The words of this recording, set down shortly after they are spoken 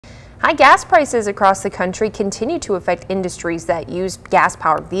High gas prices across the country continue to affect industries that use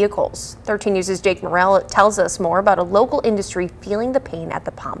gas-powered vehicles. 13 News' Jake Morrell tells us more about a local industry feeling the pain at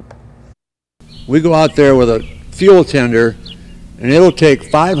the pump. We go out there with a fuel tender, and it'll take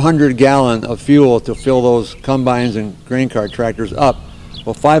 500 gallons of fuel to fill those combines and grain cart tractors up.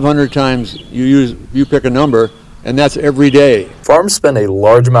 Well, 500 times you pick a number, and that's every day. Farms spend a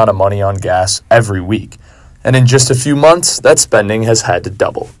large amount of money on gas every week, and in just a few months, that spending has had to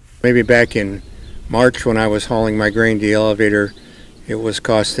double. Maybe back in March when I was hauling my grain to the elevator, it was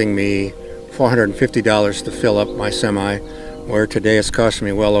costing me $450 to fill up my semi, where today it's costing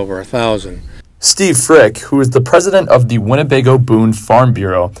me well over $1,000. Steve Frick, who is the president of the Winnebago Boone Farm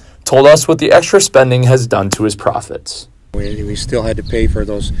Bureau, told us what the extra spending has done to his profits. We still had to pay for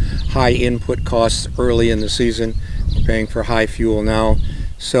those high input costs early in the season. We're paying for high fuel now.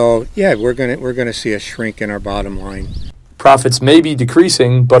 So yeah, we're gonna see a shrink in our bottom line. Profits may be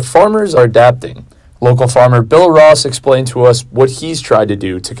decreasing, but farmers are adapting. Local farmer Bill Ross explained to us what he's tried to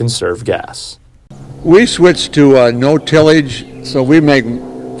do to conserve gas. We switched to no tillage, so we make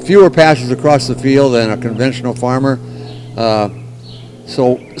fewer passes across the field than a conventional farmer.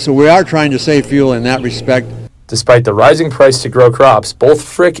 So we are trying to save fuel in that respect. Despite the rising price to grow crops, both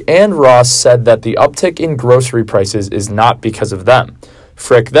Frick and Ross said that the uptick in grocery prices is not because of them.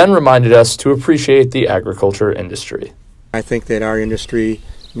 Frick then reminded us to appreciate the agriculture industry. I think that our industry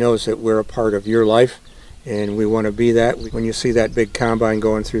knows that we're a part of your life, and we want to be that. When you see that big combine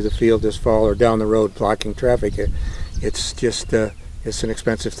going through the field this fall or down the road blocking traffic, it's just it's an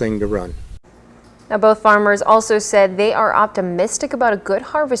expensive thing to run. Now, both farmers also said they are optimistic about a good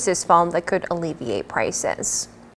harvest this fall that could alleviate prices.